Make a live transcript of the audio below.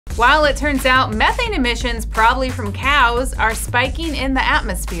While it turns out methane emissions, probably from cows, are spiking in the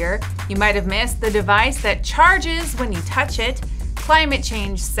atmosphere, you might have missed the device that charges when you touch it, climate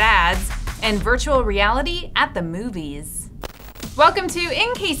change SADs, and virtual reality at the movies. Welcome to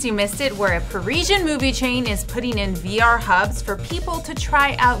In Case You Missed It, where a Parisian movie chain is putting in VR hubs for people to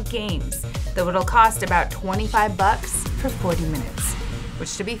try out games, though it'll cost about $25 for 40 minutes,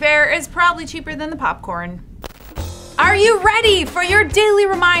 which to be fair is probably cheaper than the popcorn. Are you ready for your daily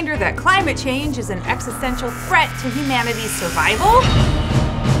reminder that climate change is an existential threat to humanity's survival?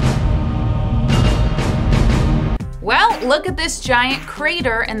 Well, look at this giant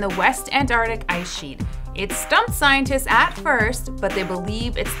crater in the West Antarctic Ice Sheet. It stumped scientists at first, but they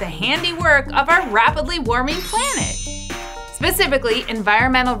believe it's the handiwork of our rapidly warming planet. Specifically,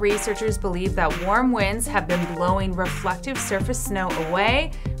 environmental researchers believe that warm winds have been blowing reflective surface snow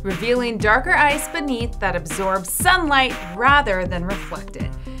away, revealing darker ice beneath that absorbs sunlight rather than reflect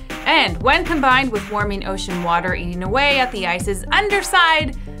it. And when combined with warming ocean water eating away at the ice's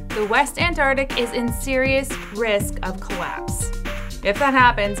underside, the West Antarctic is in serious risk of collapse. If that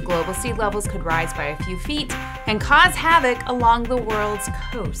happens, global sea levels could rise by a few feet and cause havoc along the world's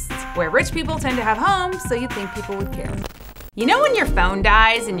coasts, where rich people tend to have homes, so you'd think people would care. You know when your phone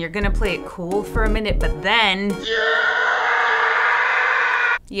dies and you're gonna play it cool for a minute, but then...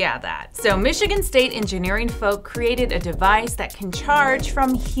 Yeah, that. So Michigan State engineering folk created a device that can charge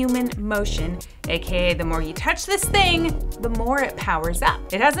from human motion, aka the more you touch this thing, the more it powers up.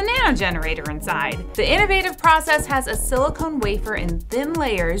 It has a nanogenerator inside. The innovative process has a silicone wafer in thin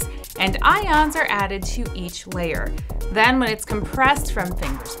layers, and ions are added to each layer. Then when it's compressed from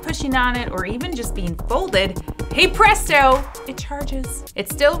fingers pushing on it or even just being folded, hey presto, it charges.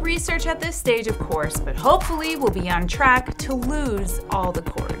 It's still research at this stage, of course, but hopefully we'll be on track to lose all the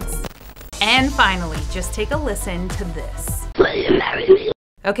cords. And finally, just take a listen to this. Will you marry me?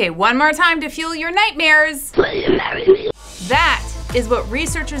 Okay, one more time to fuel your nightmares. Will you marry me? That is what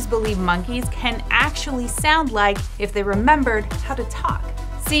researchers believe monkeys can actually sound like if they remembered how to talk.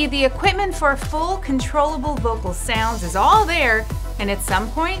 See, the equipment for full, controllable vocal sounds is all there, and at some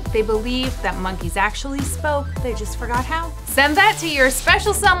point, they believe that monkeys actually spoke, they just forgot how. Send that to your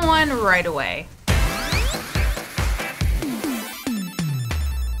special someone right away.